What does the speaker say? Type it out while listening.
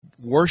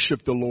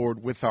worship the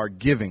Lord with our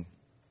giving.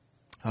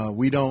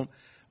 We don't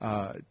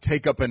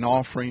take up an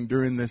offering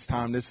during this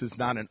time. This is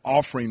not an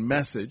offering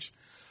message,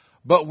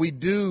 but we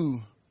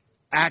do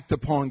act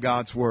upon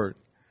God's word.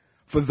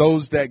 For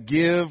those that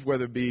give,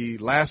 whether it be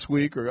last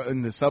week or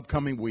in this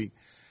upcoming week,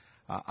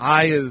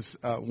 I, as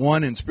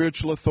one in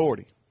spiritual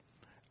authority,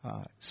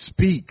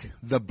 speak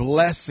the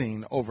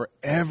blessing over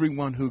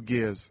everyone who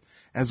gives.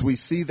 As we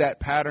see that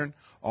pattern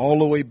all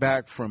the way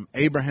back from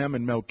Abraham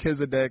and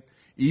Melchizedek,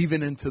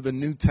 even into the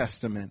New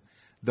Testament,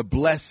 the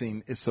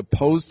blessing is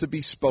supposed to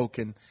be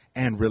spoken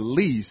and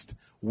released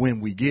when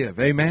we give.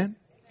 Amen?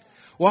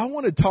 Well, I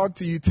want to talk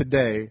to you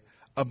today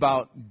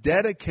about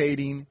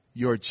dedicating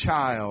your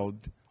child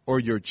or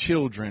your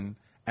children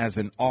as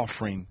an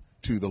offering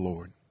to the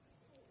Lord.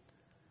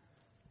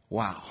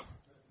 Wow.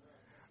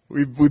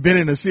 We've been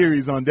in a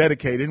series on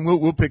dedicating.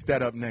 We'll pick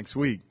that up next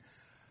week.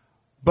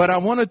 But I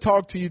want to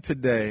talk to you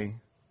today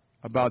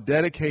about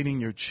dedicating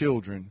your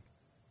children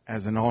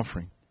as an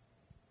offering.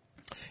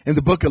 In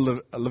the book of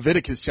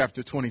Leviticus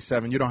chapter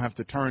 27, you don't have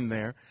to turn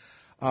there,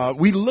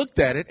 we looked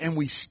at it and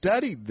we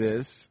studied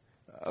this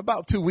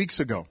about 2 weeks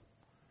ago.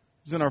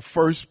 It was in our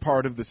first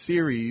part of the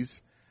series.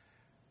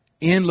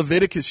 In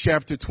Leviticus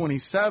chapter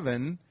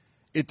 27,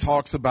 it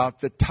talks about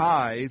the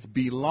tithe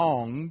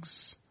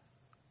belongs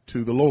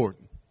to the Lord.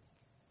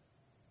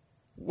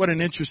 What an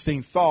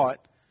interesting thought.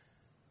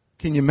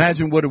 Can you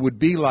imagine what it would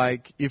be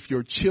like if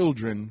your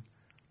children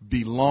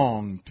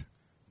belonged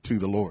to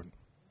the Lord?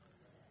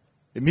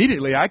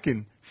 Immediately, I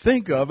can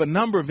think of a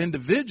number of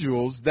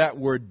individuals that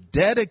were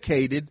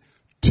dedicated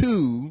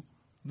to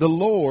the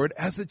Lord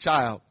as a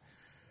child.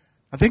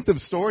 I think the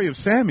story of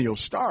Samuel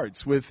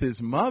starts with his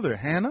mother,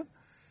 Hannah,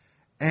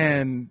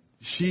 and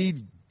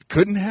she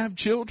couldn't have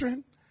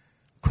children,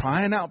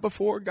 crying out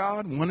before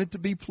God, wanted to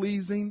be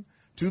pleasing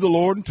to the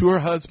Lord and to her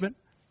husband,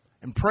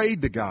 and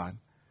prayed to God.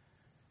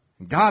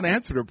 And God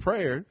answered her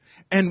prayer.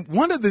 And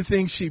one of the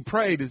things she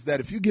prayed is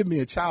that if you give me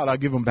a child, I'll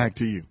give him back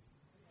to you.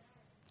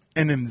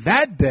 And in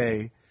that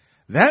day,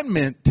 that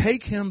meant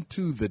take him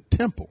to the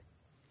temple,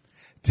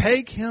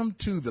 take him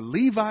to the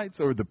Levites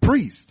or the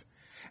priest,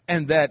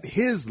 and that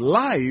his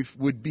life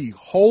would be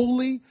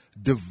wholly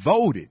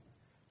devoted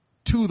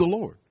to the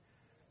Lord.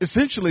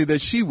 Essentially,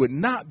 that she would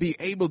not be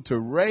able to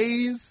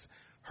raise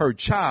her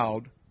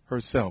child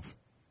herself.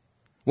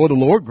 Well, the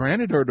Lord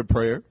granted her the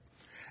prayer,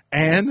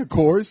 and of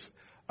course,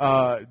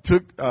 when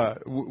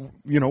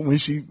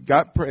she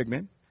got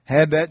pregnant,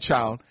 had that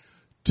child,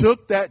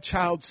 took that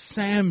child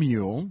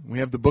Samuel, we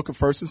have the book of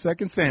 1st and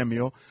 2nd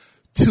Samuel,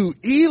 to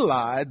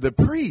Eli the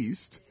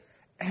priest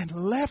and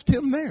left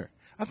him there.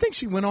 I think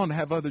she went on to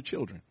have other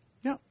children.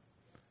 Yeah.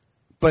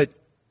 But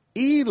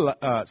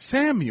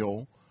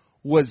Samuel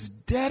was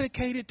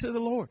dedicated to the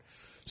Lord.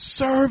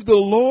 Served the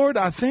Lord,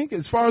 I think,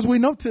 as far as we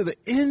know, to the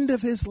end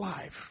of his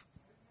life.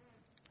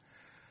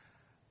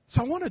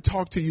 So I want to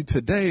talk to you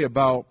today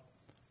about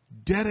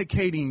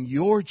dedicating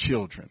your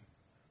children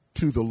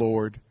to the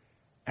Lord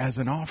as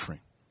an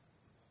offering.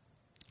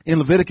 In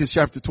Leviticus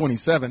chapter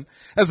 27,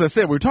 as I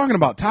said, we're talking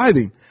about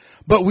tithing,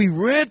 but we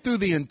read through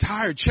the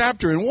entire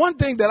chapter, and one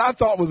thing that I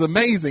thought was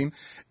amazing,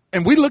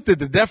 and we looked at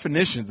the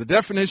definitions, the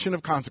definition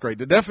of consecrate,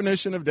 the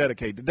definition of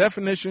dedicate, the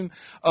definition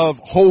of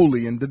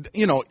holy, and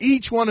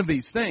each one of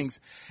these things.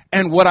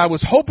 And what I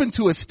was hoping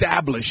to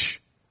establish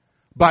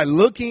by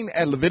looking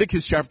at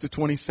Leviticus chapter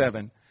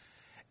 27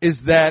 is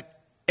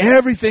that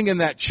everything in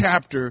that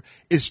chapter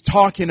is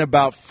talking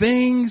about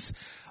things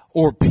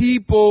or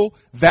people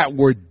that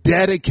were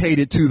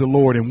dedicated to the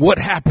Lord and what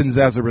happens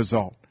as a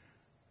result.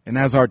 And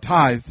as our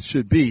tithes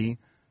should be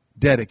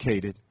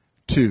dedicated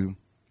to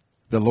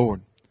the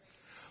Lord.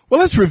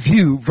 Well, let's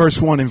review verse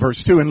 1 and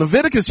verse 2. In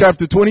Leviticus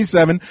chapter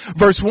 27,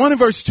 verse 1 and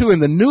verse 2 in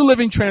the New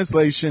Living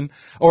Translation,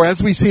 or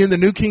as we see in the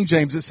New King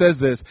James, it says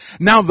this: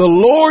 Now the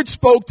Lord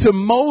spoke to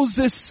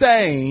Moses,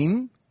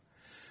 saying,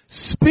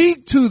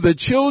 Speak to the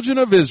children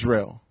of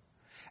Israel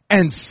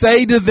and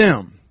say to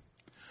them,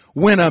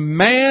 when a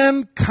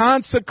man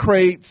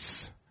consecrates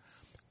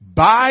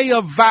by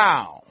a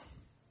vow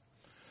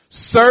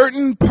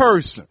certain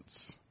persons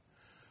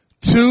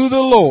to the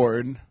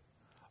Lord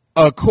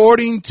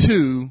according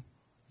to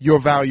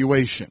your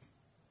valuation.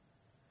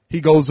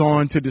 He goes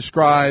on to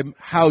describe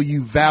how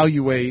you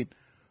valuate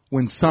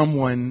when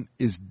someone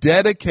is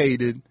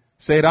dedicated,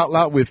 say it out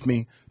loud with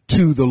me,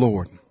 to the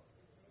Lord.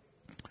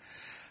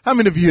 How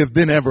many of you have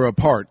been ever a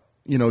part,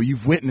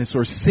 you've witnessed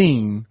or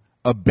seen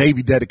a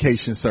baby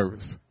dedication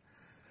service?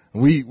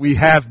 We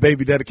have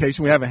baby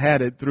dedication. We haven't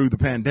had it through the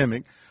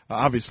pandemic,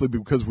 obviously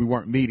because we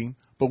weren't meeting,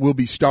 but we'll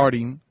be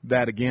starting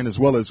that again, as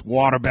well as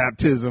water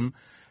baptism.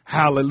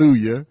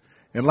 Hallelujah.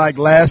 And like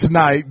last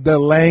night, the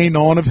laying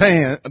on of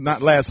hands,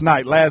 not last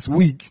night, last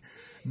week,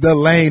 the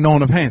laying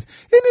on of hands.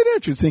 Isn't it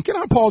interesting? Can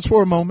I pause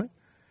for a moment?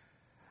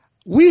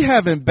 We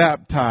haven't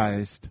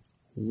baptized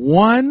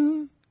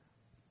one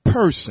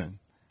person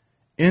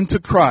into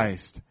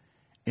Christ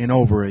in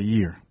over a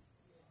year.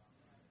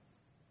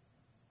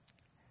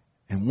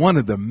 And one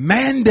of the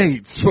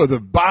mandates for the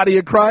body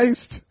of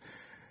Christ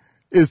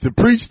is to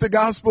preach the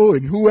gospel,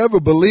 and whoever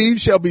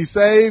believes shall be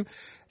saved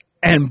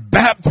and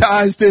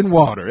baptized in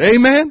water.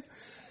 Amen.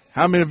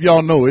 How many of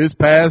y'all know it's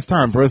past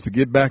time for us to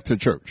get back to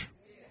church?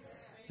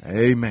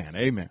 Amen.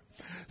 Amen.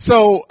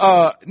 So,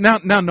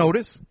 now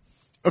notice,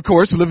 of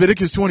course,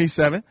 Leviticus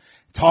 27,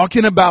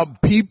 talking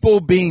about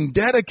people being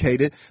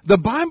dedicated. The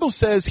Bible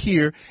says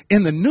here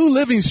in the New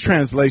Living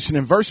Translation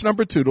in verse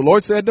number 2, the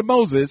Lord said to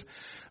Moses,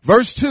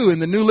 verse 2 in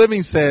the New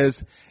Living says,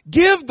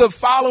 give the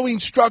following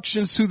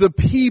instructions to the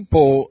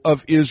people of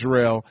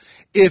Israel.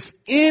 If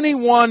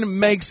anyone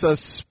makes a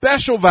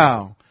special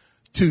vow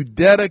to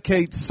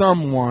dedicate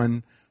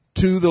someone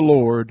to the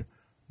Lord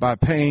by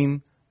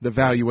paying the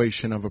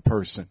valuation of a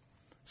person.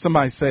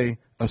 Somebody say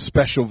a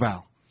special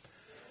vow.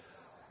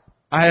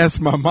 I asked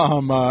my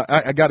mom,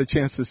 I got a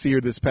chance to see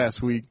her this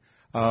past week.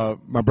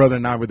 My brother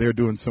and I were there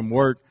doing some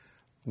work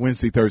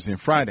Wednesday, Thursday, and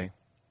Friday.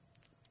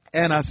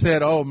 And I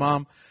said, oh,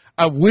 Mom,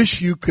 I wish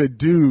you could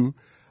do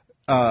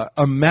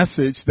a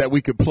message that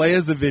we could play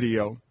as a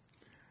video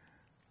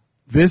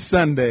this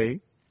Sunday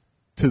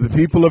to the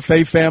people of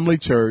Faith Family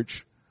Church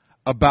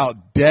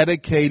about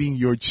dedicating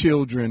your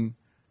children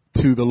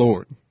to the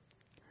Lord.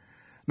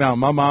 Now,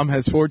 my mom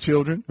has 4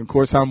 children. Of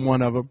course, I'm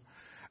one of them.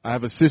 I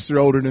have a sister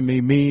older than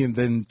me, and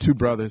then 2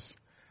 brothers.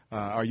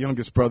 Our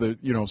youngest brother,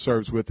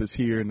 serves with us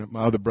here, and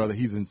my other brother,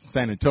 he's in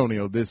San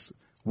Antonio this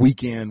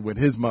weekend with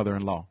his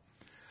mother-in-law.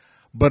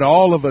 But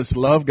all of us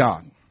love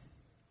God.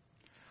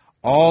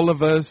 All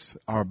of us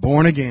are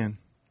born again,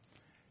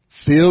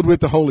 filled with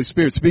the Holy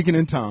Spirit, speaking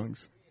in tongues.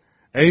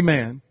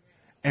 Amen.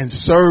 And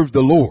serve the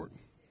Lord.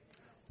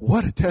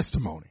 What a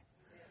testimony.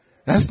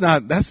 That's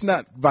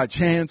not by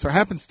chance or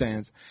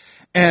happenstance.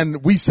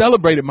 And we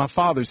celebrated my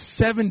father's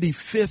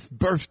 75th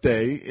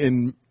birthday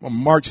on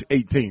March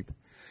 18th.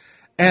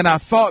 And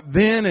I thought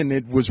then, and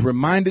it was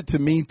reminded to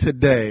me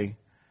today,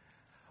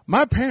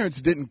 my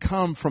parents didn't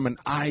come from an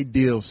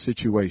ideal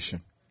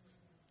situation.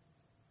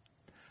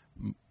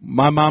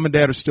 My mom and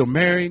dad are still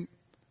married.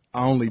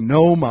 I only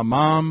know my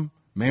mom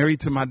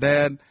married to my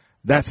dad.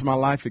 That's my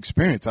life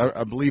experience.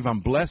 I believe I'm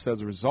blessed as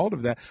a result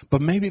of that.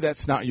 But maybe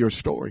that's not your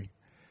story.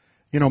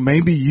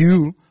 Maybe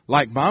you,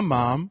 like my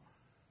mom,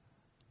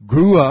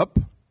 grew up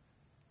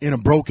in a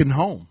broken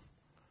home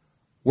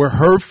where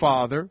her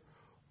father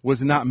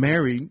was not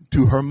married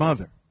to her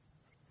mother,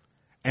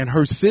 and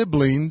her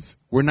siblings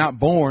were not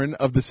born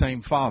of the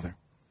same father.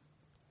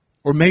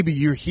 Or maybe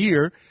you're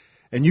here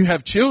and you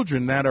have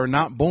children that are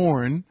not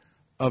born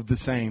of the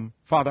same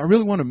father. I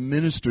really want to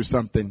minister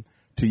something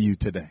to you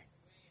today,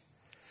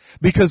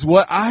 because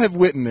what I have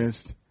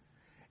witnessed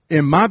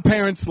in my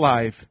parents'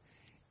 life,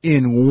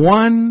 in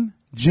one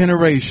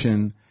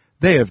generation,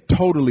 they have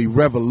totally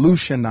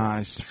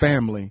revolutionized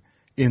family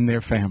in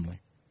their family.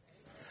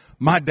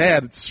 My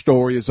dad's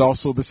story is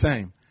also the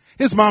same.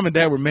 His mom and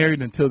dad were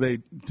married until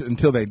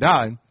they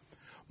died.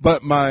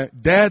 But my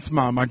dad's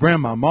mom, my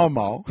grandma,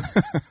 Mama,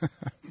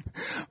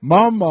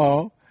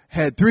 Mama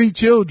had 3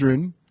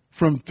 children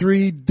from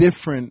 3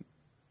 different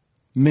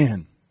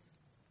men.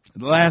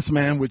 The last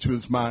man, which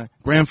was my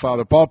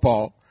grandfather,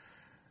 Pawpaw,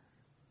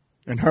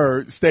 and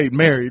her stayed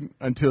married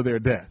until their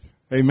death.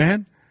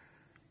 Amen.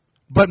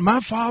 But my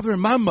father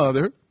and my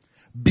mother,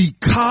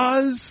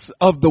 because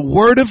of the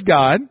Word of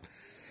God,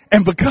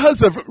 and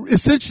because of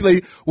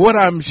essentially what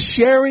I'm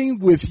sharing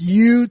with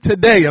you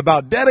today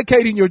about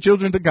dedicating your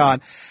children to God,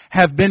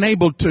 have been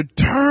able to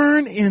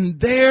turn in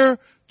their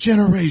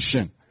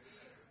generation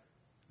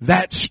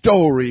that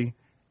story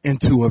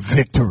into a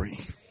victory.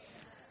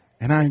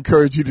 And I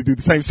encourage you to do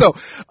the same. So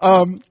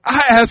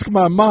I asked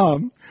my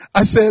mom,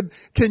 I said,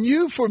 can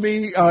you for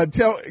me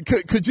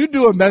could you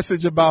do a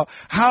message about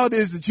how it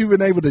is that you've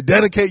been able to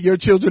dedicate your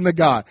children to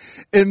God?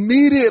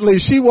 Immediately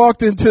she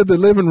walked into the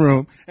living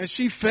room and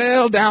she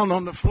fell down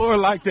on the floor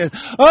like this.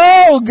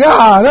 Oh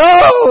God,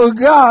 oh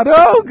God,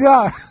 oh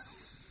God.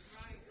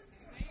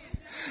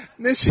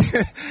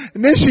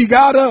 And then she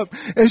got up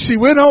and she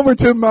went over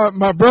to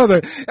my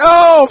brother.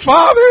 Oh,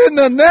 Father, in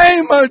the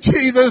name of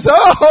Jesus.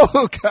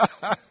 Oh,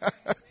 God.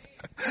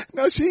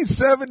 Now she's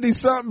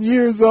 70-something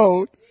years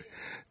old,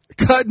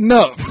 cutting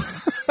up.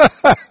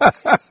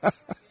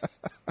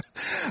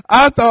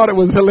 I thought it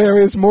was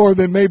hilarious more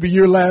than maybe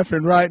you're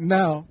laughing right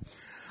now.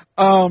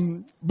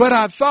 But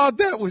I thought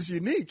that was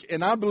unique,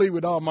 and I believe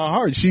with all my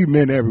heart she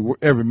meant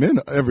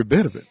every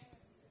bit of it.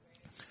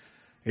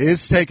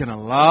 It's taken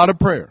a lot of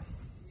prayer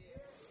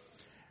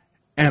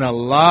and a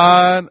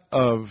lot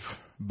of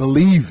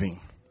believing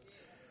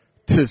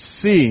to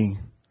see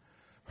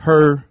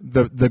her,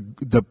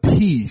 the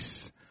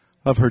peace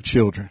of her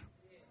children.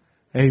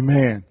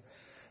 Amen.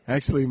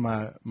 Actually,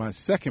 my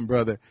second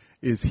brother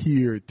is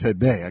here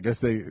today. I guess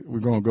we're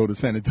going to go to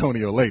San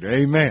Antonio later.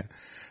 Amen.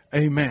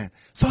 Amen.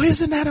 So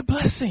isn't that a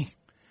blessing?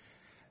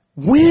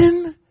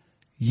 When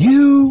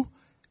you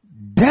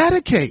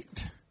dedicate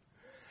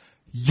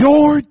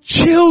your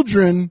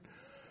children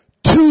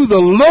to the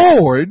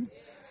Lord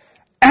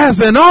as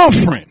an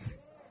offering,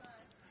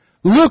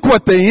 look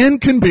what the end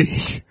can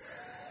be.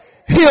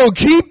 He'll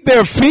keep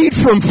their feet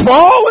from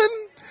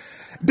falling,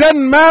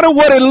 Doesn't matter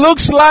what it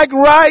looks like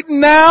right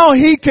now.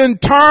 He can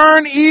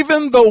turn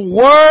even the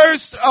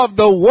worst of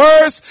the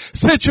worst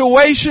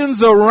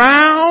situations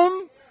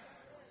around.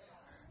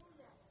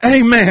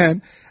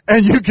 Amen.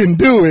 And you can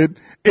do it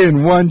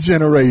in one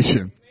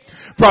generation.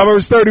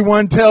 Proverbs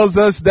 31 tells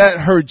us that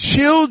her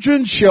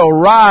children shall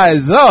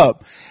rise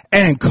up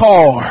and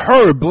call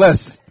her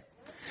blessed.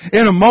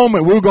 In a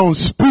moment, we're going to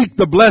speak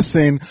the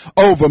blessing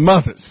over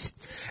mothers.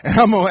 And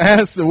I'm going to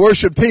ask the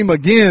worship team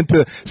again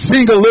to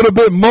sing a little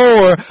bit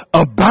more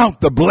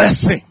about the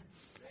blessing.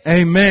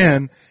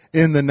 Amen.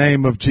 In the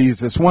name of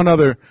Jesus. One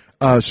other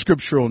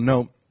scriptural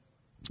note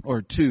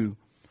or two.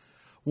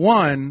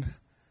 One,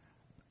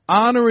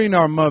 honoring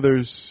our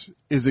mothers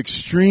is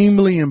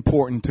extremely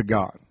important to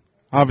God.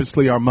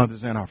 Obviously, our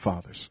mothers and our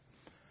fathers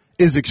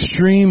is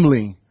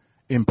extremely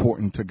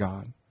important to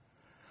God.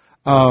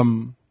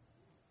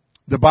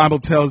 The Bible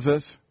tells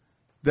us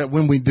that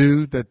when we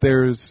do, that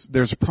there's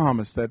a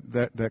promise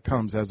that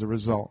comes as a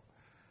result.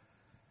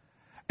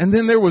 And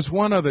then there was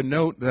one other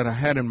note that I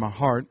had in my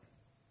heart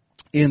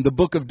in the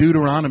book of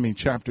Deuteronomy,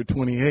 chapter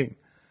 28.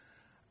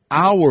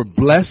 Our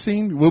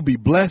blessing will be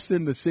blessed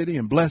in the city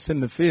and blessed in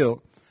the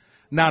field.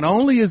 Not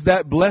only is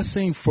that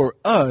blessing for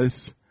us,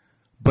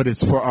 but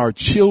it's for our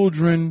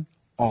children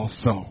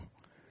also.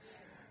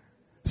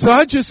 So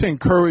I just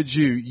encourage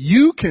you,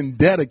 you can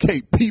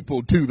dedicate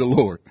people to the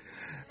Lord.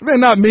 It may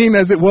not mean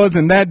as it was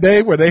in that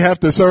day where they have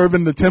to serve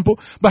in the temple,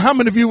 but how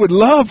many of you would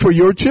love for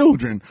your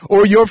children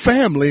or your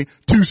family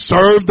to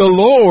serve the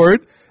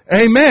Lord,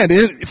 amen,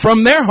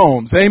 from their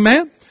homes,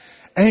 amen?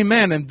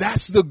 Amen. And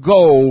that's the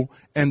goal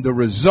and the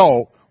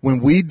result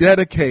when we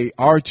dedicate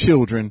our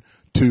children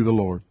to the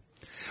Lord.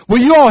 Will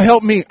you all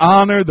help me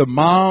honor the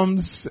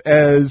moms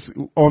as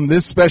on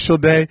this special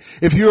day?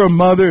 If you're a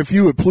mother, if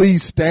you would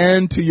please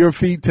stand to your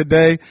feet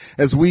today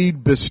as we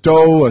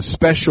bestow a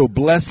special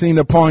blessing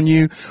upon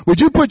you. Would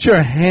you put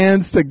your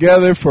hands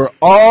together for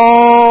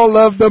all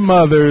of the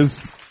mothers?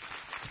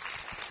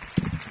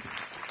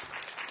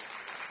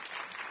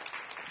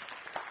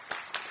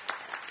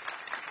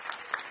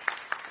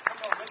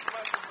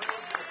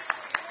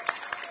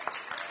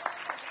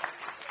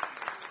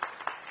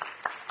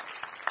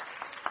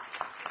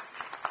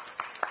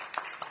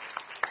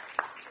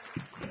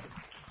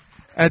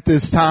 At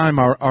this time,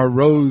 our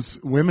Rose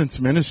Women's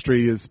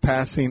Ministry is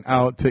passing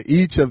out to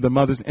each of the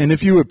mothers. And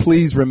if you would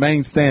please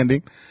remain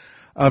standing,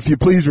 I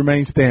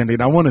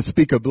want to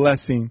speak a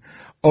blessing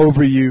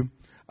over you.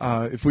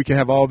 If we can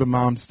have all the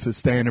moms to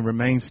stand and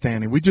remain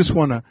standing. We just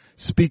want to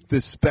speak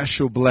this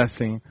special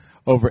blessing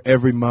over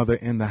every mother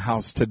in the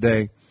house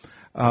today.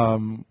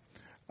 The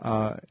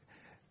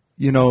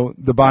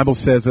Bible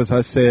says, as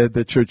I said,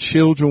 that your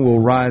children will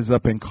rise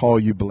up and call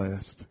you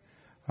blessed.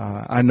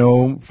 I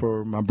know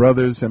for my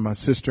brothers and my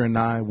sister and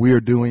I, we are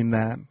doing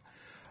that.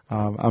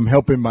 I'm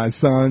helping my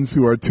sons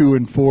who are 2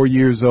 and 4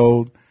 years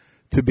old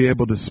to be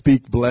able to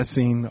speak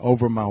blessing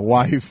over my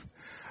wife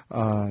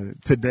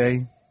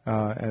today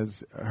as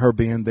her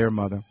being their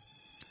mother.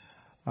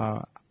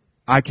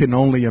 I can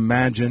only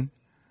imagine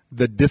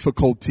the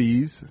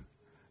difficulties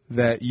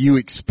that you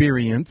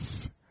experience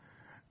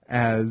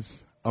as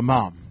a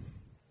mom.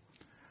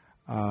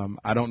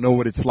 I don't know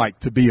what it's like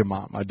to be a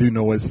mom. I do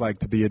know what it's like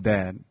to be a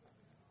dad.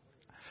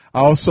 I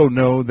also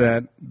know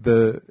that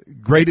the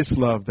greatest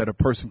love that a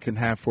person can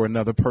have for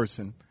another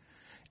person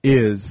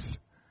is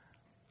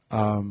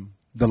the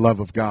love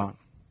of God.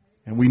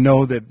 And we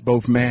know that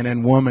both man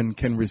and woman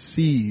can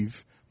receive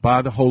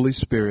by the Holy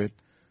Spirit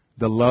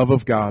the love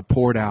of God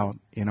poured out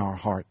in our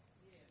heart.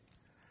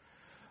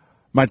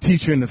 My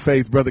teacher in the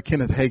faith, Brother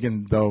Kenneth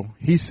Hagin, though,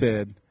 he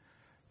said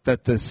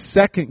that the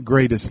second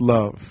greatest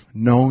love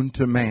known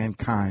to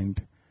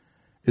mankind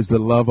is the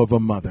love of a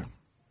mother.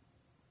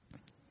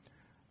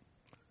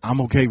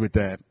 I'm okay with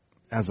that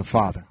as a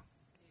father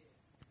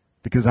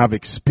because I've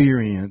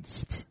experienced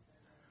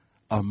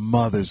a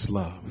mother's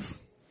love.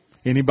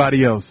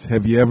 Anybody else,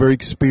 have you ever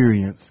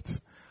experienced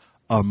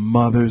a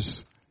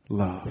mother's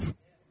love?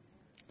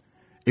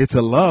 It's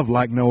a love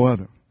like no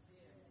other.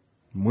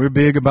 We're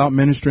big about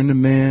ministering to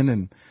men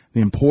and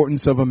the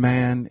importance of a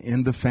man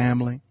in the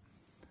family,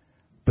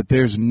 but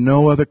there's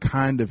no other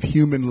kind of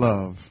human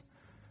love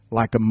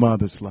like a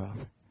mother's love.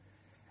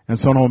 And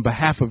so on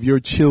behalf of your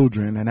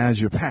children and as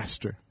your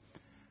pastor,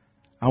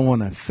 I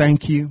want to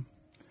thank you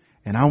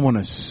and I want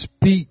to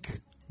speak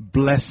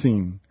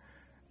blessing.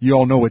 You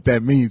all know what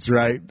that means,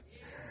 right?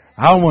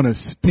 I want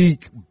to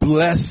speak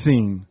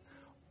blessing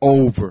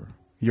over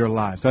your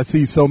lives. I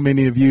see so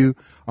many of you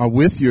are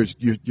with your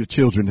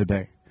children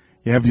today.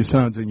 You have your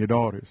sons and your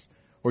daughters,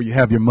 or you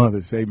have your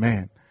mothers.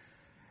 Amen.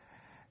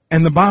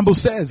 And the Bible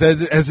says,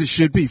 as it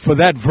should be, for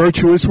that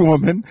virtuous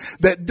woman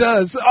that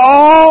does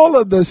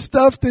all of the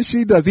stuff that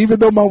she does. Even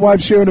though my wife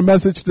shared a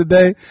message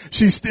today,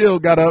 she still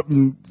got up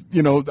and,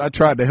 I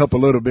tried to help a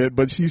little bit,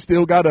 but she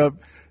still got up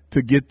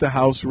to get the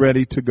house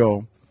ready to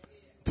go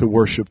to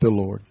worship the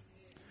Lord.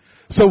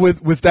 So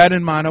with that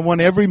in mind, I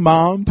want every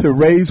mom to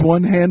raise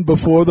one hand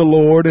before the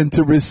Lord and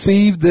to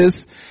receive this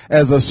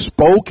as a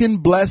spoken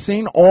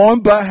blessing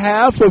on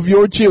behalf of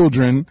your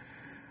children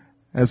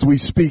as we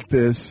speak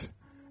this,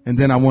 and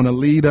then I want to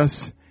lead us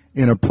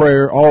in a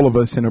prayer, all of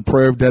us in a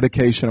prayer of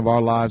dedication of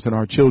our lives and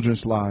our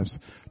children's lives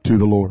to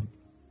the Lord.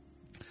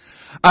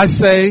 I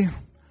say,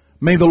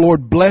 may the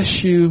Lord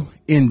bless you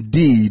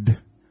indeed.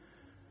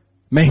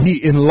 May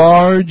He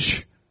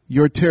enlarge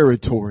your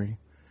territory.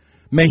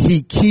 May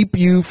He keep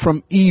you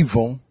from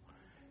evil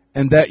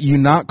and that you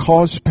not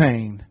cause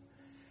pain.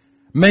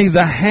 May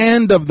the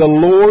hand of the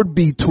Lord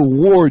be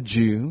toward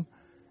you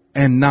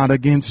and not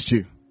against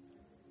you.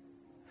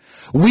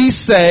 We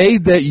say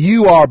that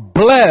you are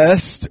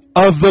blessed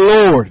of the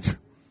Lord.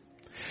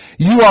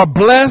 You are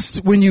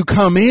blessed when you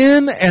come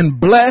in and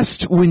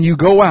blessed when you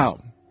go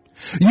out.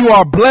 You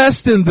are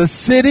blessed in the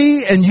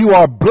city and you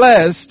are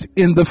blessed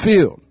in the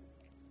field.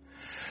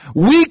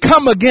 We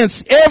come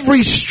against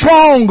every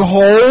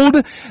stronghold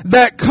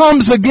that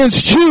comes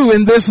against you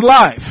in this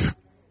life.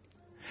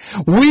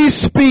 We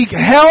speak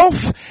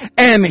health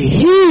and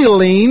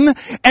healing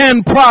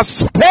and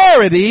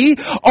prosperity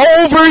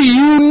over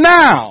you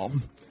now.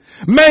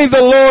 May the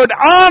Lord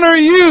honor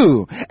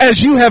you as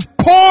you have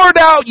poured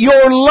out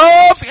your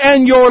love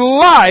and your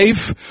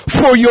life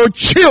for your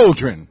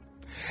children.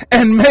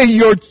 And may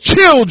your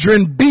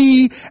children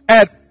be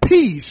at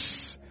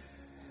peace.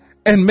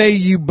 And may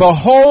you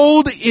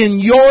behold in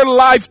your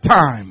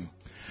lifetime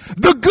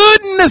the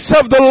goodness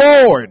of the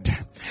Lord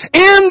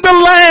in the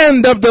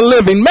land of the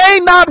living. May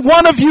not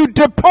one of you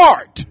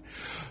depart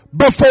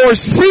before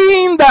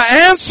seeing the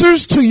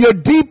answers to your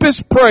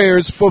deepest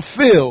prayers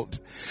fulfilled.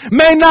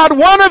 May not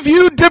one of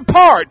you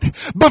depart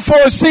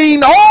before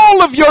seeing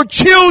all of your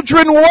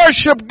children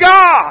worship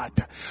God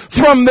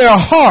from their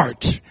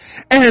heart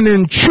and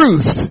in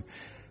truth.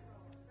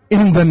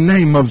 In the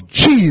name of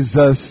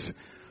Jesus,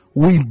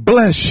 we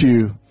bless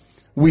you.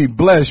 We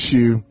bless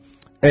you.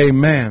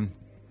 Amen.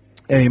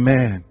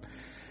 Amen.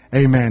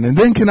 Amen. And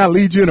then can I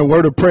lead you in a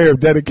word of prayer of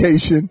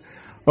dedication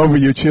over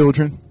your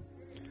children?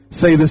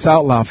 Say this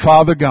out loud.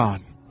 Father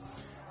God,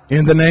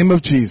 in the name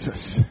of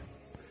Jesus,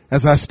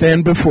 as I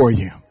stand before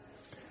you,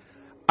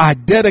 I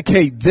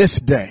dedicate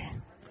this day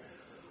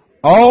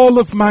all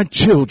of my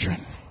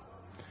children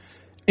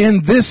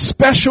in this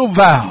special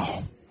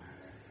vow,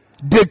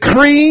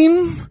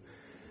 decreeing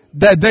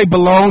that they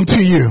belong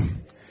to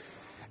you.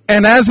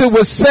 And as it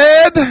was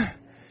said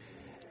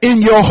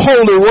in your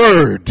holy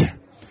word,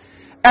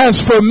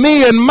 as for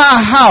me and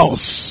my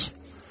house,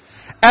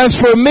 as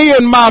for me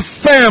and my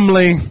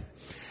family,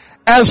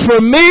 as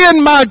for me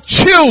and my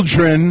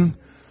children,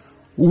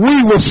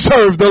 we will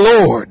serve the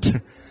Lord.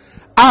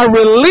 I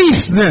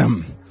release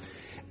them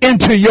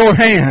into your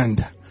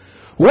hand.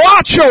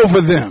 Watch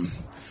over them.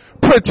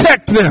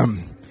 Protect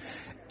them.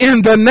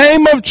 In the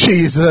name of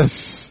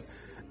Jesus.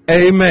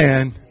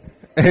 Amen.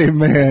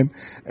 Amen.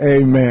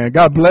 Amen.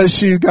 God bless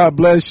you. God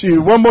bless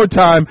you. One more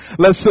time.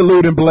 Let's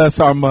salute and bless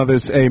our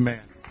mothers.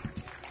 Amen.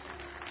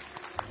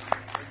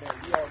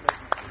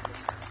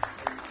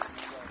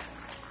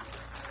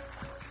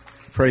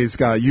 Praise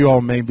God. You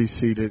all may be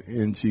seated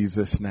in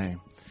Jesus'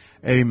 name.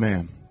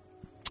 Amen.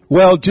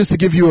 Well, just to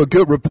give you a good report.